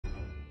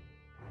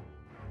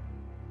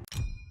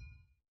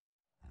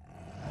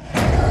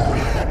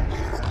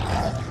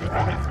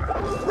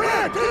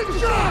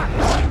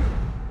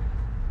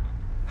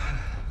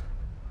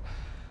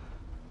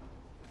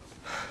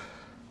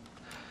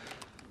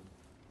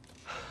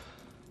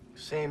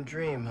Same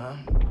dream, huh?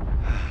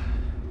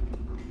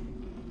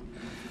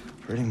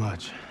 Pretty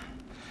much.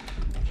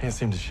 Can't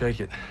seem to shake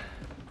it.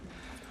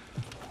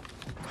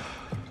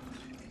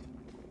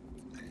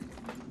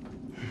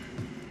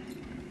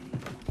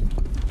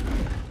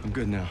 I'm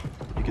good now.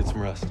 You get some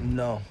rest.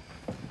 No.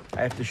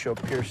 I have to show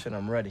Pearson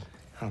I'm ready.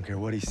 I don't care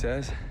what he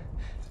says.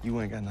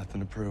 You ain't got nothing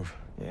to prove.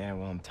 Yeah,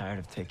 well, I'm tired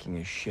of taking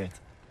his shit.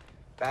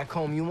 Back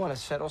home, you want to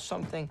settle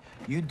something,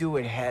 you do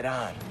it head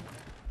on.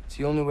 It's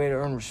the only way to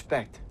earn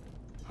respect.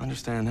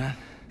 Understand that.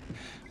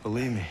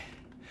 Believe me,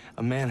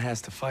 a man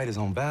has to fight his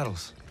own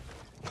battles.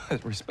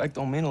 But respect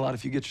don't mean a lot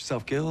if you get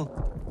yourself killed.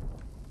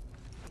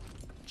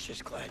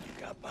 Just glad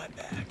you got my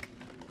back.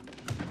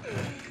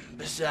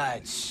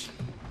 Besides,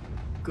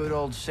 good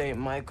old St.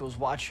 Michael's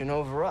watching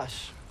over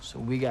us, so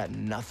we got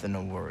nothing to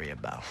worry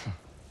about.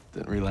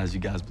 Didn't realize you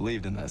guys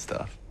believed in that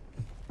stuff.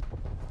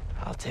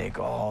 I'll take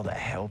all the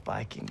help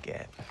I can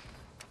get.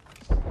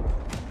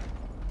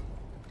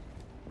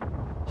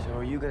 So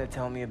are you gonna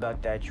tell me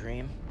about that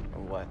dream,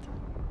 or what?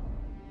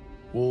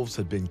 Wolves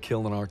had been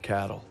killing our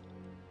cattle.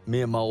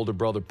 Me and my older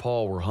brother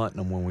Paul were hunting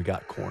them when we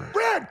got cornered.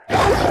 Brad!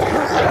 Brad,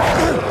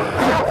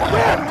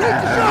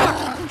 take the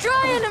shot! I'm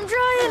trying!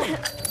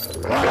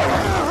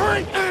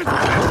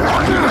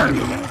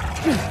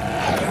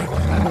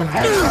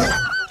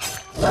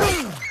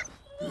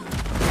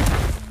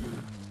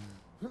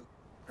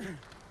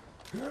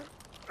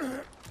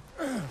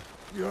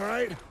 You all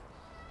right?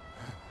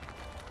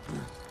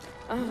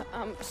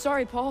 I'm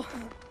sorry, Paul.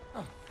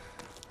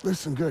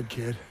 Listen good,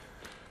 kid.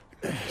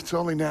 It's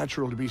only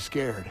natural to be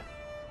scared.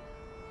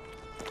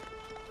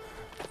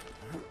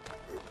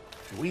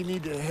 We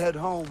need to head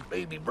home,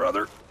 baby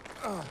brother.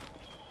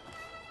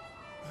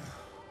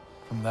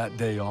 From that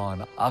day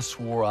on, I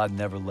swore I'd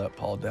never let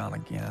Paul down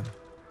again.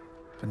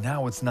 But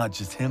now it's not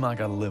just him I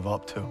gotta live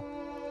up to.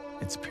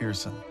 It's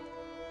Pearson.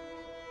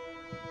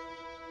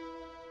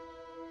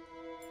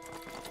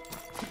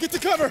 Get to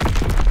cover!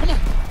 Come on!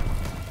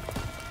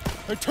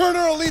 Our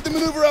Turner will lead the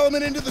maneuver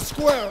element into the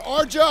square.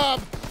 Our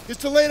job is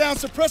to lay down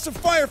suppressive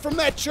fire from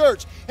that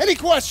church. Any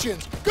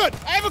questions? Good,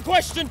 I have a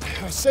question.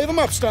 Save them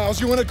up, Styles.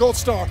 You win a gold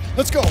star.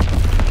 Let's go.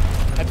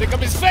 I think I'm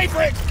his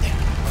favorite.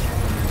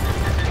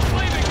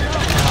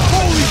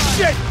 Holy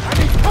shit! I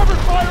need cover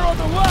fire on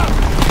the left!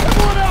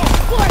 Everyone else,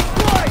 flank!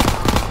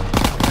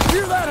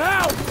 Hear that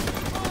house?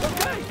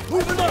 Okay,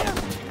 moving up.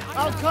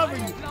 I'll cover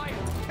you.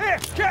 Here,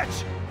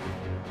 catch!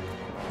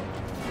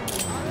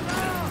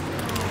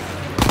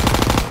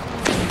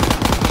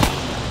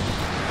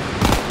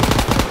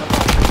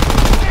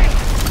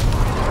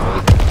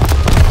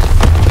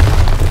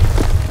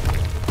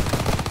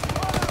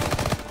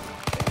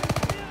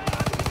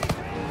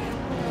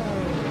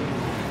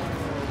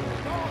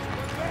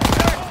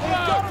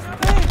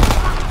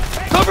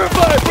 Cover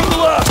fire from the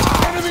left!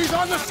 Enemies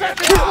on the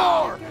second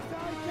floor!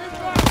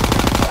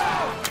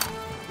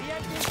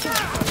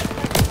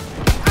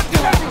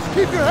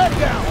 Keep your head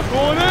down! I'm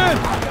going in!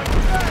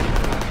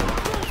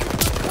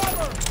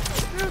 Cover!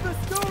 Near the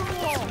stone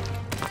wall!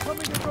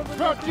 Coming in from the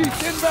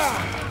northeast,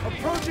 inbound!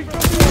 Approaching from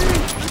the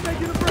east! We're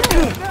making a break!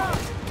 Now!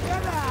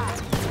 Get out!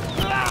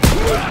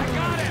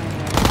 Got him!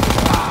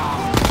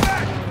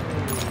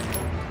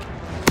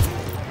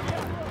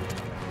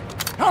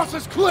 House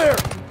is clear!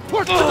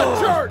 Push to the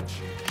church!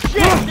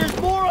 Shit! There's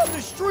more on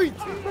the street!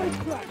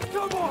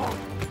 Come on!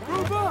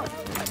 Move up!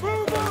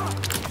 Move up!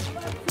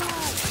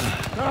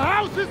 The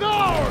house is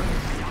ours!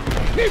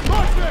 Keep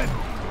pushing!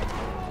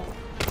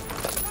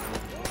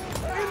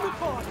 In the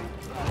party!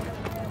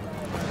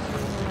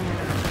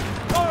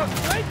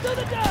 Straight to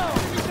the dome!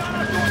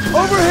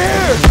 Over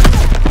here!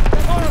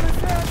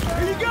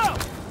 Here you go!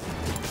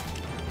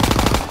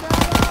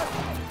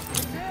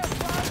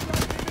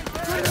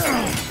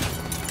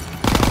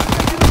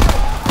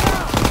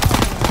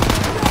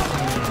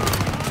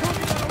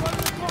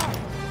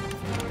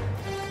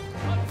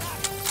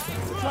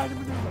 Try to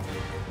maneuver.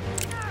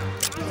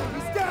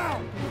 He's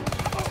down!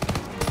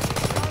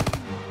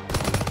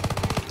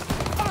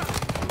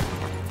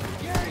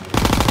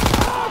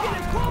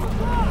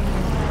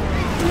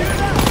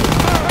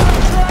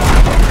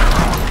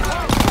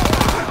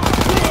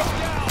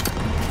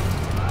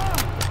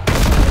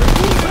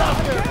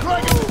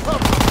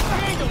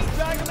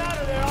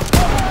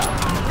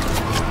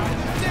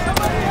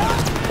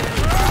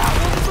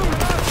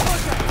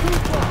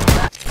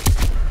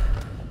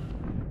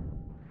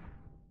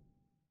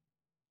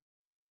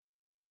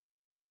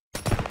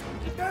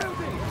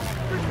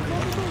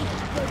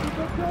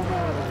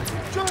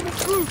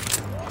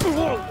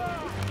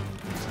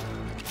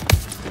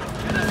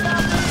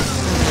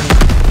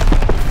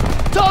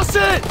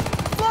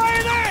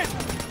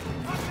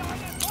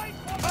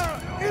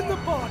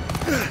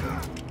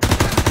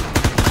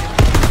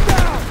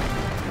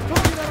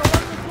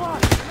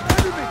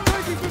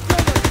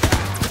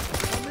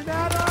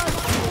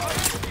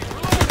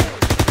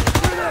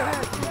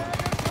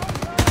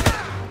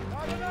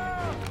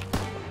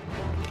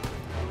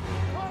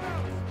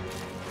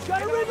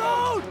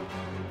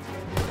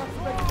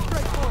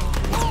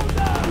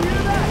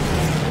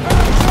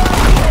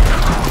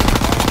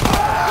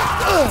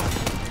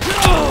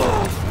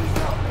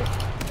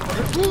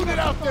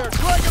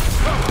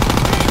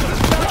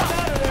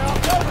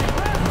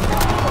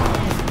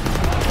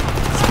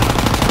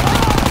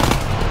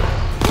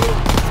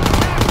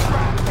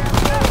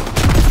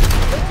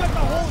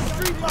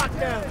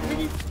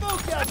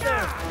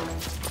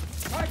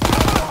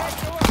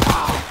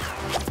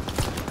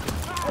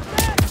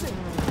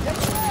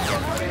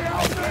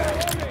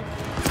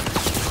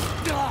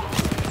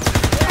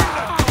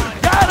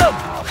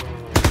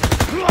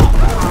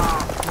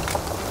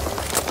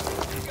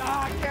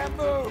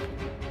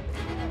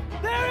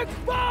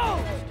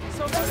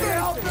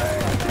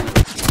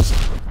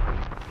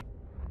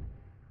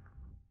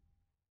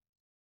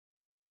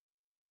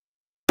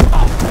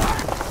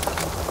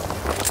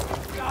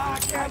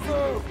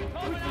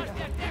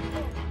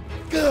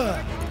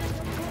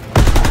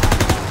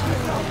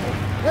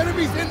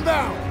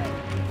 now!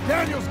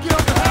 Daniels, get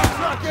on the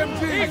half-track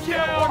MG! He's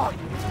down!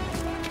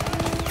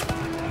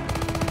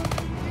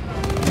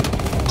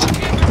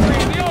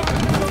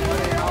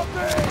 Somebody help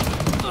me!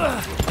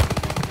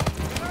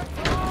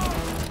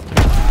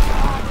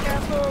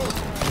 Can't move!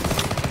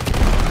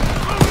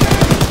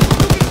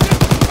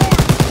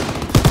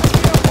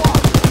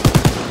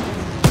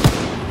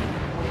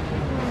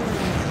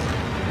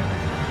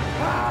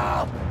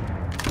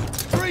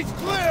 Street's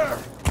clear!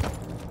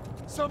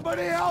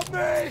 Somebody help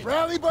me!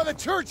 Rally by the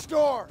church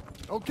door!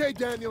 Okay,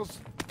 Daniels,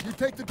 you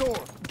take the door.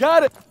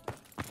 Got it!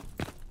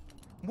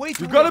 Wait,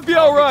 You're gonna be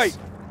alright!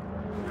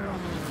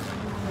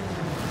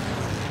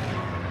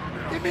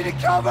 Give me the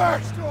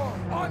cover! Door,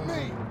 on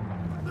me!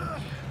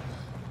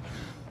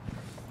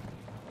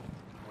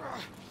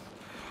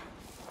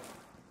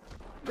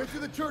 Get to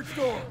the church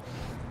door.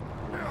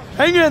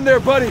 Hang in there,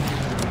 buddy!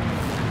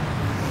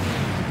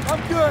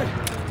 I'm good!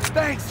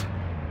 Thanks!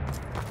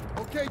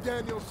 Okay,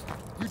 Daniels,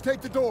 you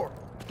take the door.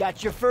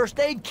 Got your first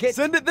aid kit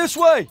Send it this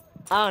way!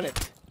 on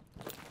it.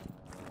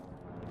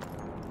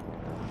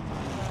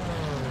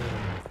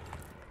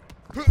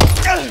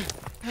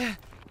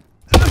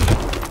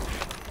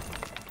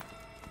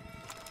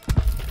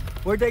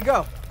 Where'd they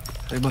go?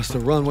 They must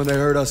have run when they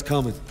heard us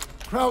coming.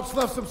 Krauts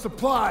left some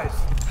supplies.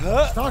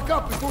 Stock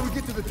up before we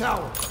get to the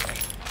tower.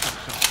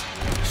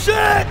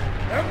 Shit!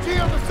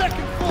 MG on the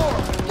second floor!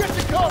 Get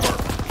to cover!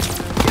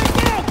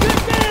 Get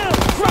down!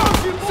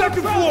 Krauts, you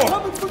second floor!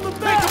 Coming from the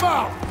Take back! him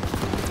out!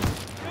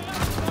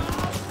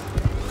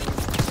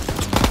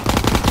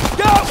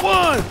 Got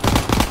one!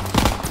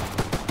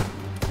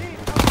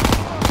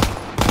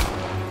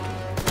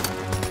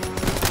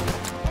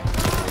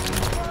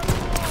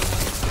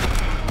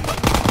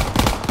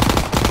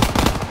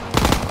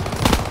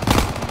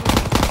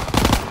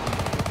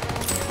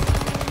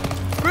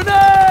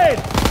 Grenade!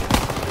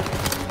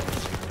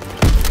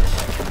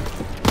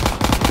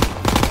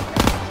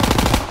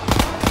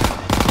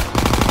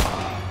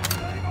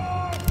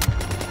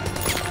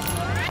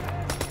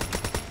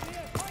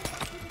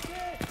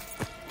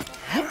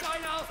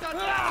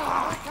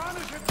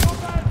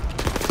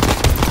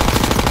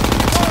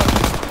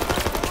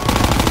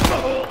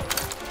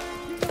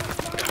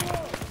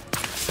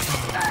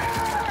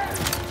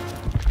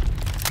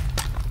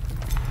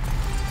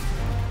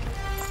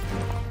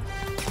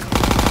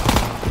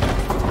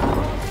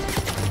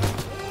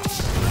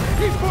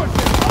 Keep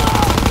pushing!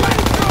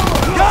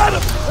 Flamethrower! Got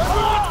him!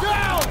 Everyone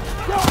down!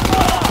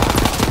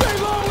 Stay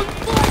low and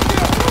flank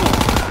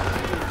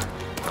him!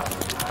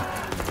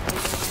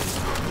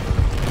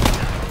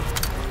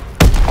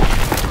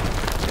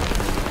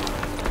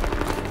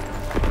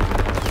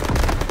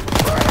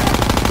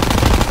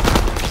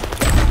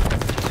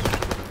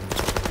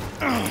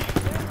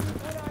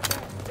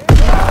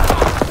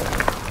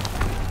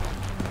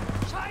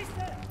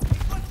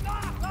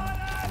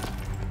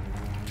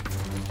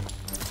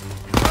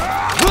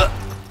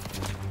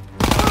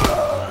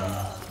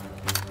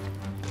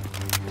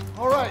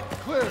 All right,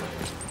 clear.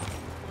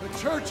 The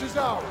church is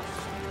ours.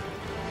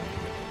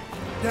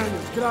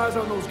 Daniels, get eyes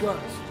on those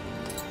guns.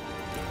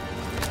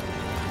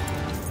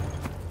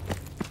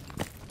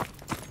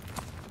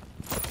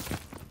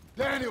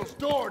 Daniels,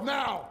 door,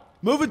 now!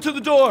 Moving to the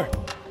door!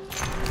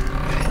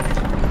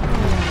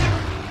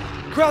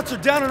 Krauts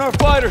are down on our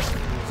fighters!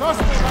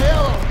 Suspect,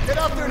 Aiello, get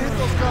up there and hit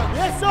those guns.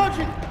 Yes,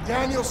 Sergeant!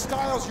 Daniel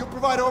Stiles, you'll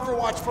provide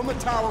overwatch from the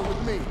tower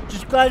with me.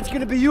 Just glad it's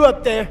gonna be you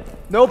up there.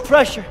 No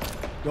pressure.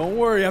 Don't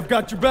worry, I've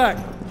got your back.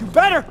 You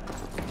better!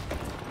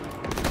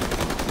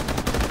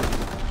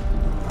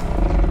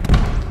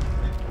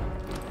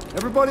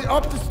 Everybody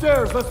up the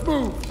stairs, let's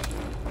move.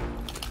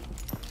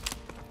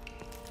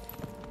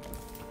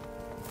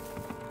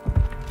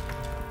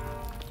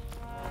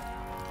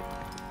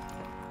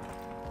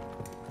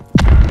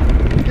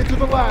 Get to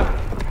the ladder.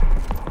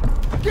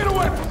 Get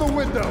away from the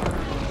window.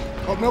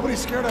 Hope nobody's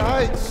scared of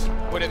heights.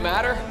 Would it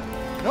matter?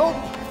 Nope.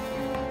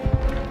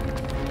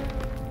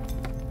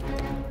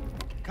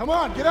 Come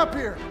on, get up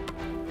here.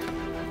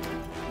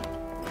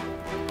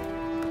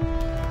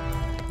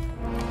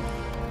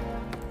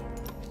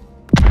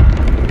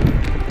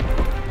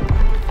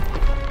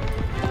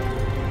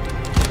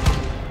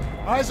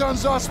 Eyes on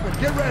Zussman,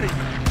 get ready.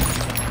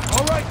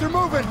 All right, they're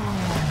moving.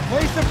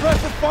 Place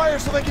suppressive fire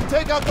so they can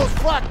take out those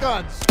flak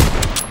guns.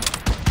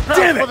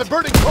 Damn For it! the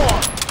burning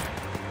car.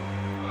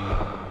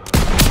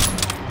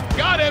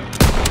 Got him!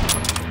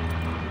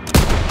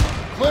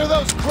 Clear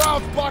those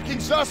crowds blocking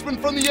Zussman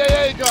from the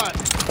AA gun.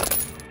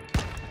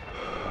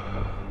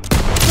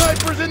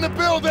 Snipers in the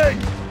building.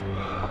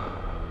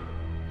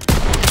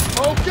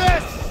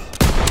 Focus.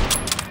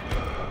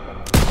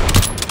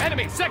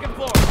 Enemy, second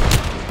floor!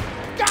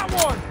 Got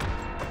one.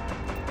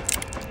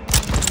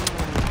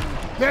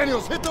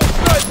 Daniels, hit those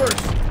snipers.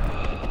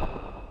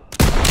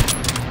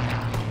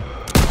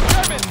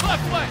 German,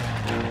 left flank!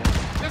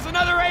 There's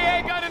another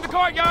AA gun in the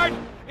courtyard!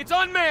 It's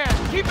unmanned!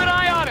 Keep an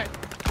eye on it!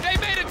 They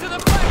made it to the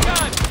flank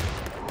gun!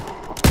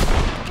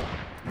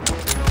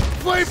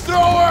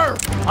 Flamethrower.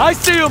 I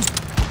see him!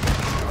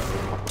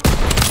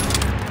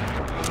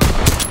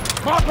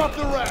 Mop up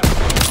the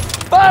rest.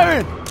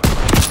 Firing!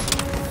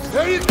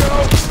 There you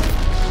go!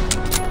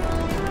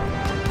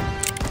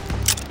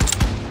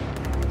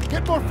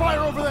 Get more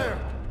fire over there!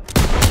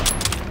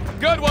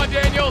 Good one,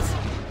 Daniels.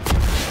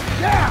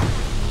 Yeah!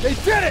 They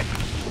did it!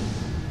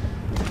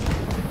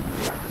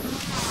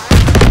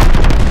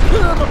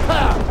 Clear them a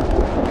path!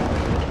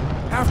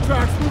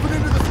 Half-track's moving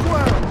into the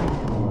square!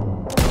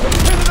 They're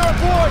pinning our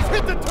boys!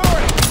 Hit the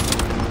turret!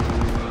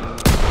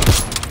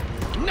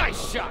 Nice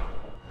shot.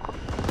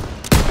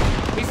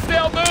 He's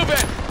still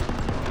moving.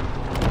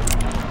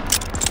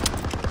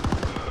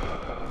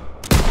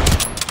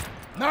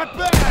 Not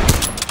bad!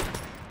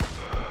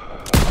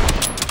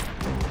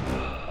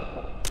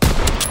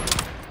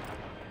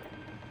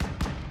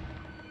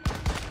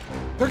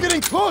 They're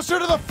getting closer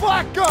to the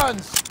flak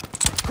guns!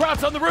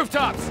 Crowd's on the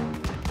rooftops.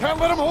 Can't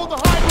let them hold the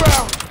high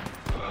ground!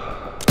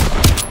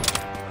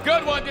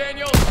 Good one,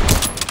 Daniels.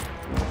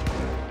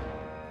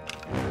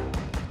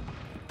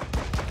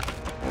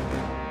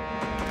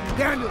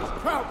 Daniels,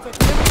 Kraut's at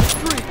the end of the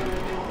street!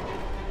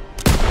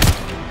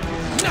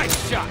 Nice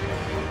shot.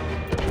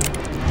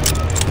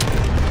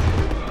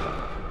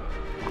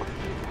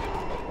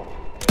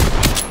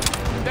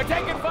 They're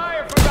taking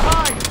fire from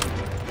behind.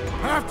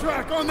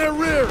 Half-track on their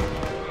rear!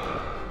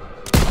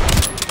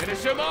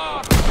 Finish him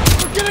off.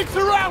 We're getting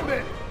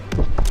surrounded!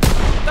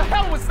 The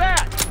hell was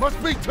that? Must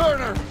be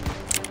Turner!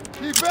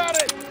 Keep at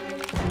it!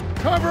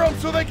 Cover them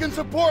so they can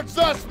support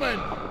Zussman!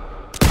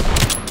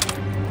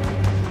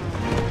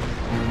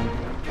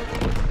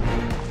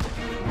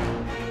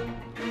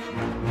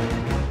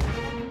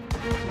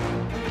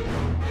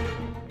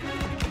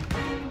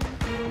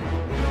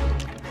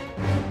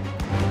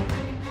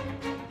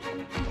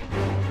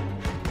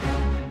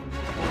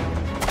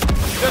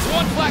 There's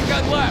one flak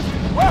gun left.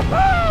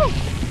 Woohoo!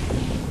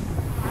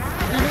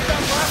 You hit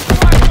that last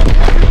flag gun,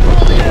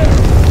 control the air!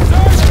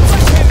 Targeting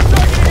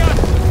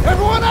us.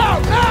 Everyone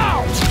out,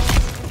 now!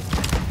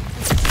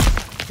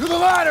 To the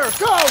ladder,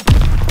 go!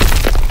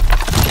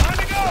 Time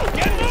to go.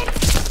 Get them.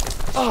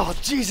 Oh,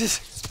 Jesus.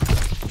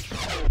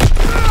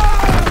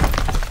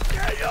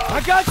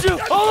 I got you!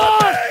 Hold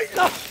on!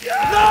 No!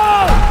 No!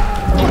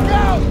 Look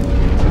out!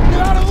 Get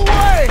out of the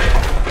way!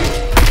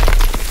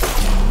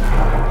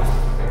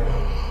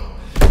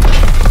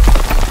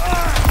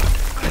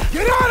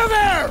 Get out of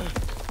there!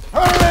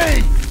 Hurry!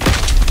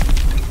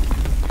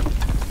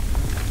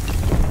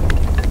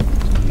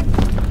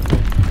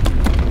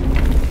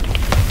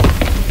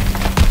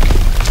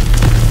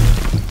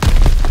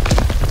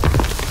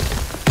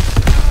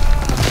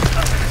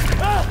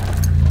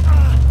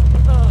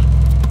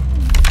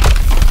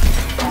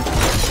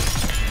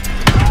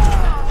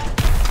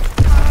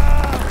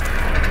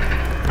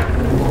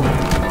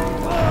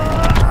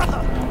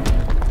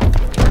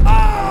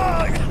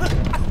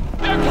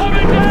 They're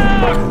coming down.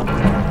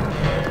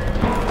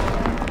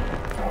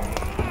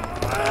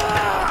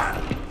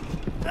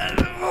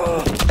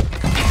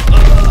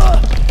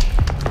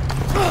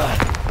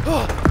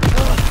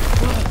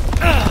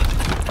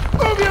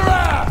 Move your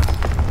ass!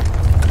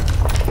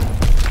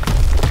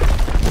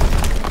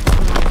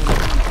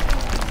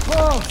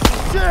 Oh,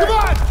 shit! Come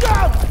on,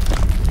 jump!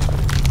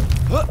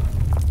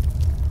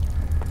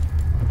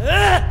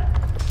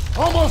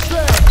 Almost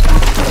there!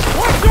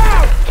 Watch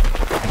out!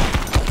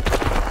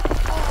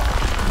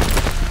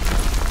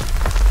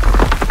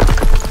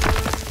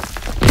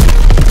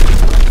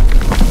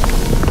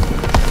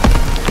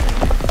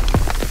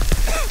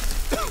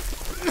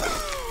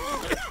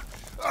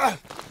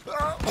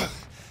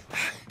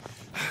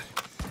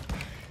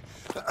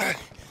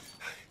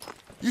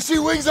 You see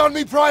wings on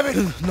me, Private?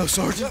 No,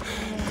 Sergeant.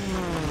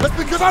 That's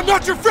because I'm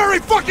not your fairy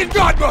fucking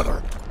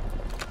godmother!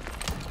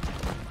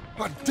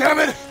 God damn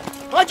it!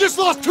 I just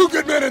lost 2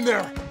 good men in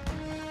there!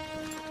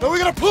 Now we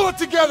gotta pull it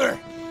together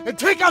and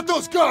take out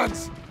those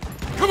guns!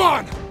 Come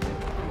on!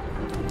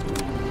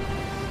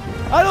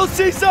 I don't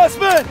see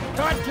Zussman!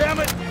 God damn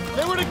it!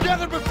 They were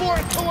together before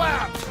it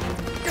collapsed!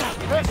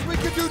 Best we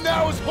can do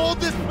now is hold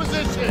this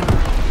position!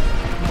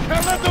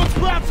 Can't let those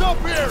rats up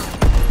here!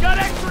 Got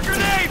extra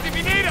grenades if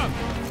you need them.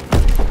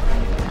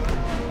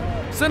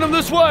 Send them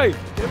this way.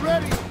 Get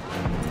ready!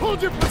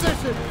 Hold your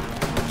position!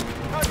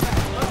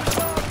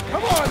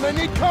 Come on, they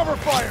need cover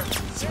fire!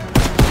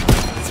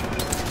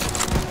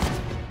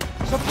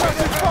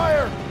 Suppressive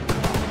fire!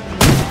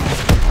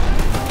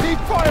 Keep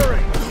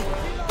firing!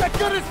 That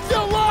gun is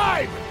still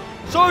live!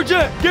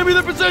 Sergeant, give me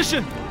the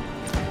position.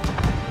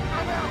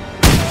 I'm out!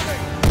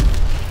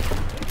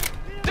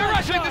 They're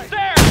rushing the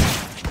stairs.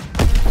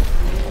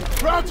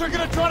 Krauts are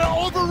gonna try to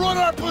overrun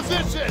our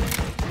position!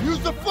 Use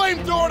the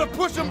flamethrower to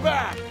push them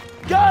back!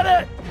 Got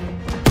it!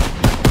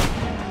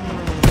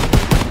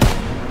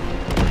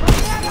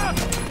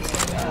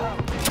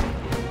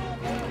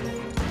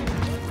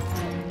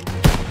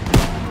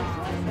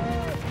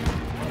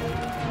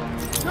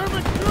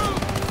 German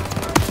troops!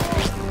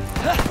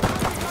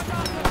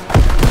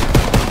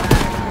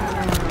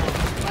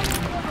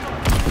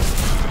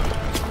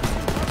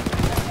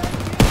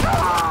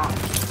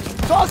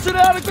 Tossing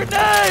out a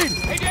grenade!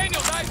 Hey,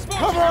 Daniel, nice smoke.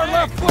 Cover our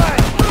left flank!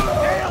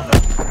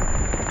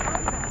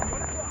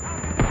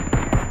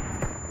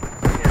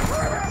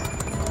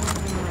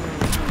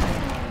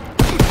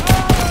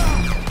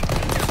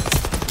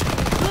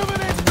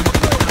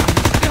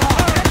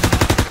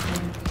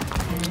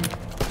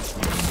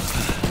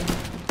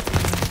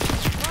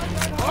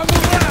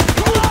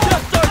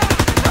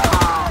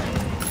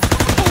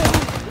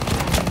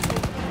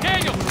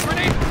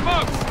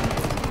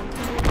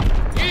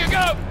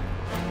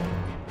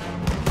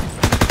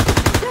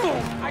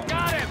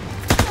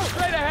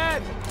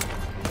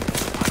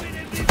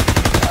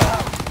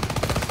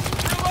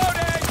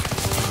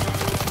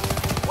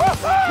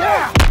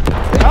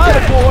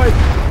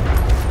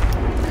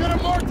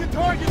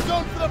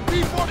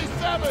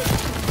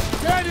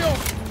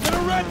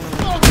 of red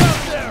smoke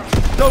out there!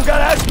 Don't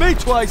gotta ask me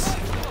twice.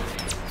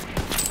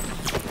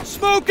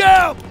 Smoke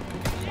out!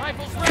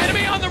 Rifles for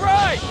enemy on the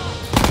right!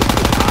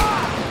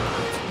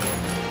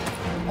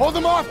 Hold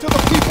them off till the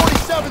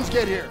P-47s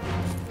get here.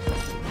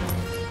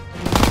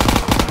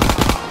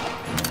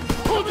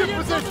 Hold your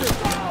position!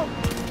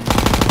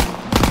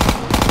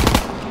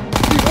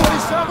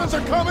 P-47s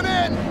are coming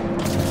in!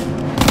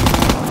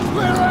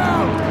 Clear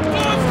out!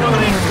 Bombs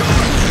coming in!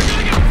 We're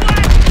gonna get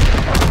flanked!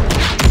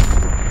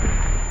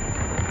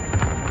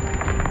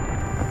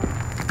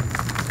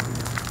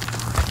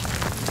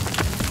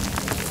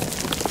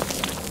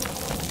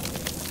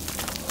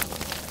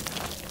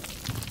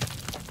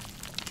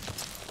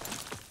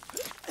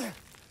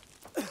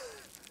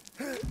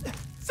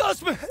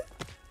 Suspect!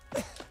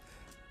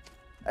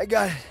 I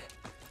got it.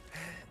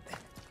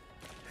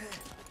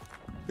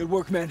 Good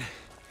work, men.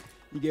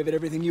 You gave it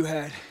everything you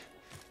had.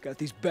 Got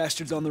these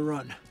bastards on the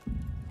run.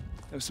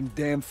 That was some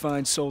damn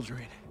fine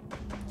soldiering.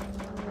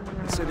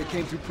 I'd say they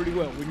came through pretty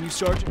well, wouldn't you,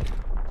 Sergeant?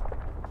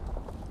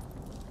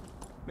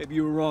 Maybe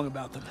you were wrong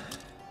about them.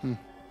 You've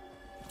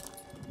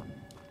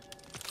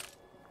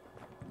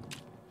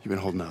been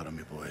holding out on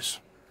me, boys.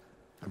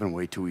 I've been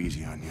way too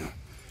easy on you.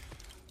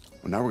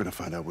 Well, now we're gonna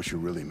find out what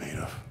you're really made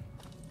of.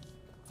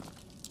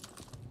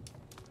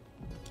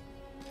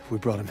 If we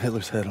brought him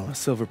Hitler's head on a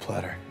silver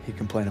platter, he'd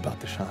complain about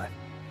the shine.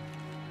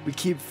 We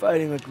keep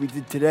fighting like we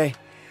did today,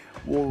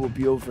 war will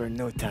be over in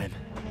no time.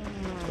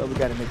 But we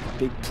gotta make the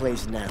big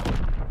plays now.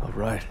 All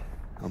right,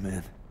 I'm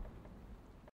in.